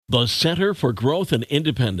The Center for Growth and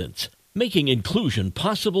Independence, making inclusion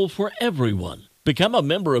possible for everyone. Become a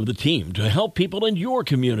member of the team to help people in your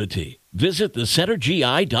community. Visit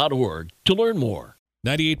thecentergi.org to learn more.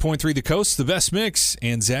 98.3 The Coast, the best mix,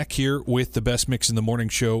 and Zach here with the best mix in the morning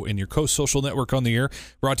show and your Coast Social Network on the air,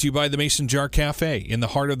 brought to you by the Mason Jar Cafe in the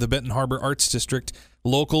heart of the Benton Harbor Arts District.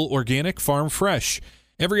 Local, organic, farm fresh.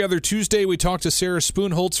 Every other Tuesday, we talk to Sarah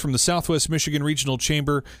Spoonholtz from the Southwest Michigan Regional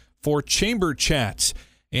Chamber for Chamber Chats,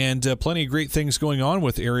 and plenty of great things going on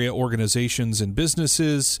with area organizations and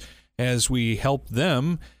businesses as we help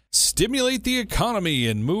them stimulate the economy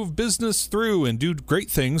and move business through and do great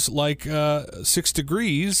things like 6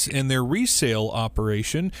 Degrees and their resale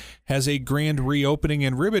operation has a grand reopening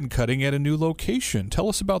and ribbon cutting at a new location. Tell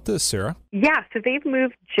us about this, Sarah. Yeah, so they've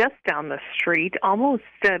moved just down the street, almost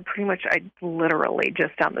pretty much literally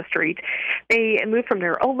just down the street. They moved from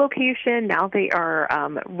their old location. Now they are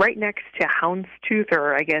right next to Houndstooth,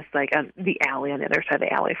 or I guess like the alley on the other side of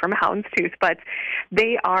the alley from Houndstooth. But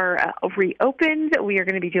they are reopened. We are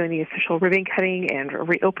going to be doing the official ribbon cutting and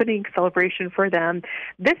reopening celebration for them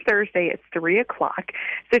this Thursday at 3 o'clock.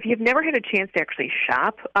 So if you've never had a chance to actually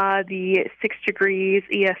shop the 6 Degrees,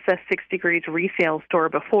 ESS 6 Degrees resale store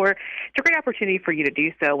before, it's a great opportunity for you to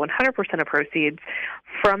do so. 100% of proceeds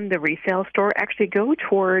from the resale store actually go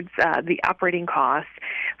towards the operating costs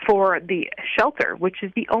for the shelter, which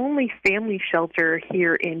is the only family shelter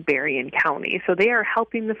here in Berrien County. So they are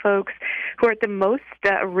helping the folks who are at the most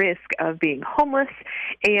risk of being homeless,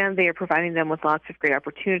 and they are providing them with lots of great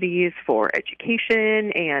opportunities for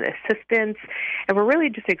education and assistance. And we're really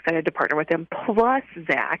just excited to partner with them. Plus,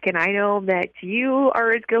 Zach, and I know that you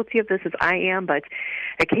are as guilty of this as I am, but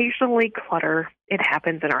occasionally clutter, it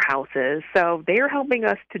happens in our houses. So they are helping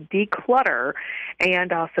us to declutter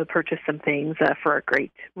and also purchase some things for a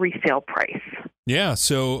great resale price. Yeah,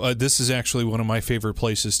 so this is actually one of my favorite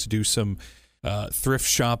places to do some thrift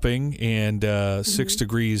shopping, and 6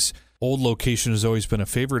 Degrees old location has always been a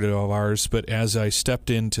favorite of ours, but as I stepped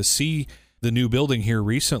in to see the new building here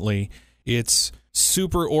recently, it's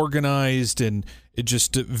super organized and it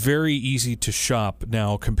just very easy to shop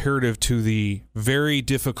now comparative to the very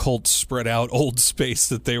difficult spread out old space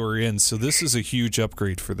that they were in. So this is a huge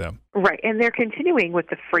upgrade for them. Right, and they're continuing with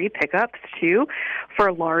the free pickups, too,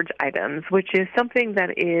 for large items, which is something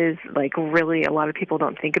that is, like, really a lot of people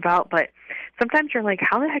don't think about. But sometimes you're like,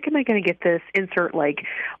 how the heck am I going to get this insert, like,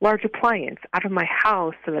 large appliance out of my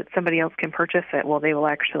house so that somebody else can purchase it? Well, they will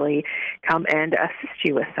actually come and assist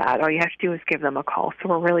you with that. All you have to do is give them a call. So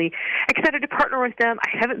we're really excited to partner with them.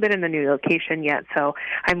 I haven't been in the new location yet, so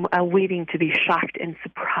I'm waiting to be shocked and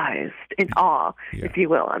surprised, in awe, if you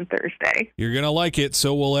will, on Thursday. You're going to like it,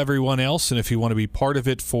 so will everyone else. And if you want to be part of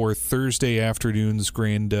it for Thursday afternoon's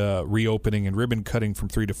grand reopening and ribbon cutting from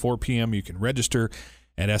 3 to 4 p.m., you can register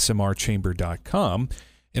at smrchamber.com.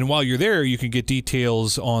 And while you're there, you can get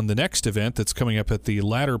details on the next event that's coming up at the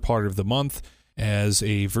latter part of the month, as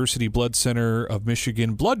a Versity Blood Center of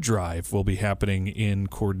Michigan blood drive will be happening in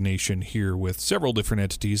coordination here with several different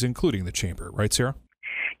entities, including the Chamber. Right, Sarah?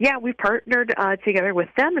 Yeah, we've partnered together with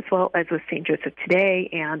them as well as with St. Joseph Today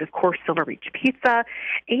and, of course, Silver Beach Pizza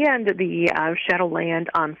and the Shadowland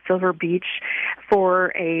on Silver Beach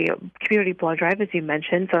for a community blood drive, as you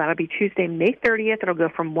mentioned. So that'll be Tuesday, May 30th. It'll go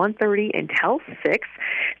from 1:30 until 6.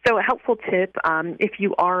 So a helpful tip, if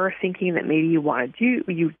you are thinking that maybe you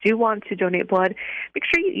do want to donate blood, make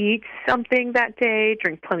sure you eat something that day,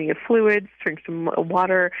 drink plenty of fluids, drink some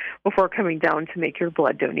water before coming down to make your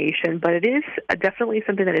blood donation. But it is definitely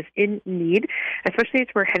something that is in need, especially as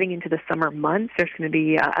we're heading into the summer months. There's going to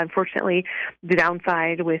be, unfortunately, the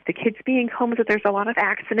downside with the kids being home is that there's a lot of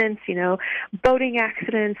accidents, boating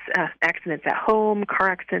accidents, accidents at home, car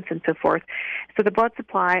accidents, and so forth. So the blood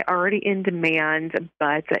supply already in demand,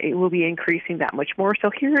 but it will be increasing that much more. So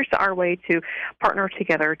here's our way to partner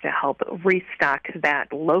together to help restock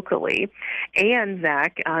that locally. And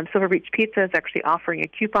Zach, Silver Beach Pizza is actually offering a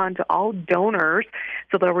coupon to all donors,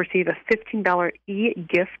 so they'll receive a $15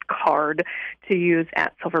 e-gift card to use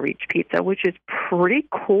at Silver Beach Pizza, which is pretty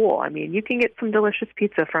cool. I mean, you can get some delicious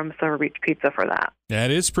pizza from Silver Beach Pizza for that.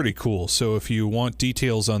 That is pretty cool. So if you want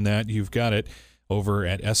details on that, you've got it over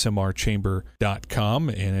at smrchamber.com.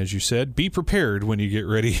 And as you said, be prepared when you get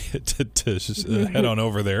ready to head on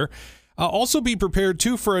over there. Also be prepared,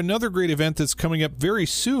 too, for another great event that's coming up very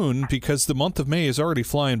soon, because the month of May is already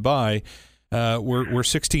flying by. We're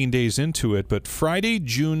 16 days into it, but Friday,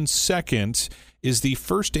 June 2nd is the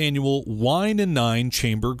first annual Wine and Nine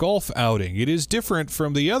Chamber Golf Outing. It is different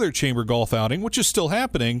from the other Chamber Golf Outing, which is still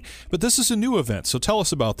happening, but this is a new event. So tell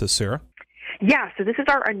us about this, Sarah. Yeah, so this is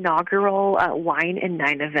our inaugural Wine and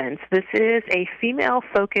Nine event. This is a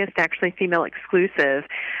female-focused, actually female-exclusive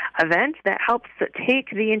event that helps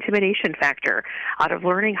take the intimidation factor out of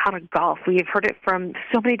learning how to golf. We've heard it from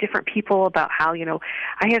so many different people about how,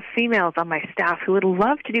 I have females on my staff who would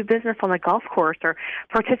love to do business on the golf course or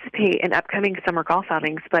participate in upcoming summer golf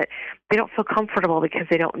outings, but they don't feel comfortable because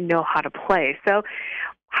they don't know how to play. So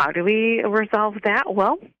how do we resolve that?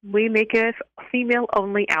 Well, we make a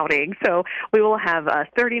female-only outing. So we will have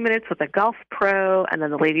 30 minutes with a golf pro, and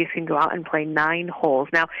then the ladies can go out and play 9 holes.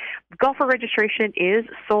 Now, golfer registration is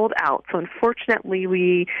sold out, so unfortunately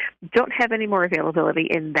we don't have any more availability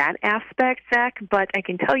in that aspect, Zach, but I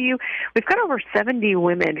can tell you we've got over 70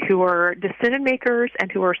 women who are decision makers and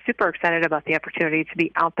who are super excited about the opportunity to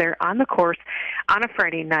be out there on the course on a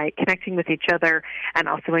Friday night, connecting with each other and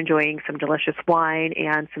also enjoying some delicious wine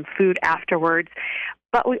and some food afterwards.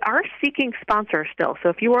 But we are seeking sponsors still. So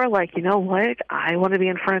if you are like, you know what, I want to be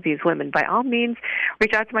in front of these women, by all means,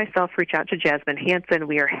 reach out to myself, reach out to Jasmine Hansen.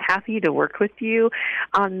 We are happy to work with you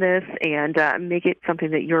on this and make it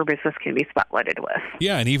something that your business can be spotlighted with.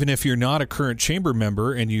 Yeah, and even if you're not a current chamber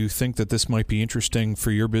member and you think that this might be interesting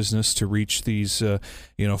for your business to reach these,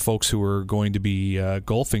 folks who are going to be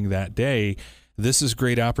golfing that day, this is a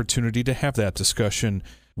great opportunity to have that discussion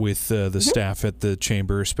with the staff at the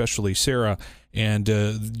chamber, especially Sarah. And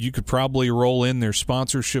you could probably roll in their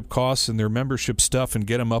sponsorship costs and their membership stuff and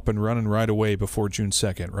get them up and running right away before June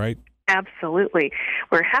 2nd, right? Absolutely.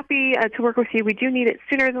 We're happy to work with you. We do need it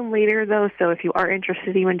sooner than later, though, so if you are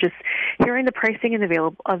interested even just hearing the pricing and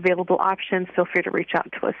available options, feel free to reach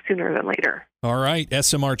out to us sooner than later. All right,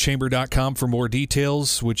 smrchamber.com for more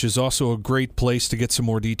details, which is also a great place to get some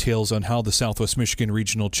more details on how the Southwest Michigan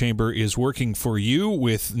Regional Chamber is working for you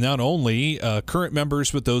with not only current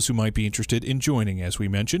members, but those who might be interested in joining, as we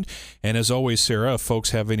mentioned. And as always, Sarah, if folks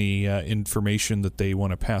have any information that they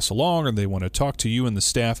want to pass along or they want to talk to you and the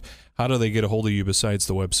staff, how do they get a hold of you besides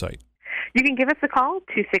the website? You can give us a call,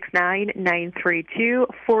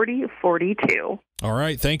 269-932-4042. All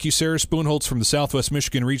right. Thank you, Sarah Spoonholtz from the Southwest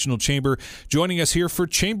Michigan Regional Chamber, joining us here for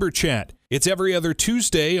Chamber Chat. It's every other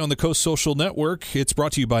Tuesday on the Coast Social Network. It's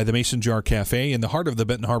brought to you by the Mason Jar Cafe in the heart of the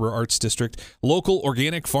Benton Harbor Arts District. Local,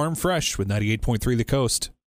 organic, farm fresh with 98.3 The Coast.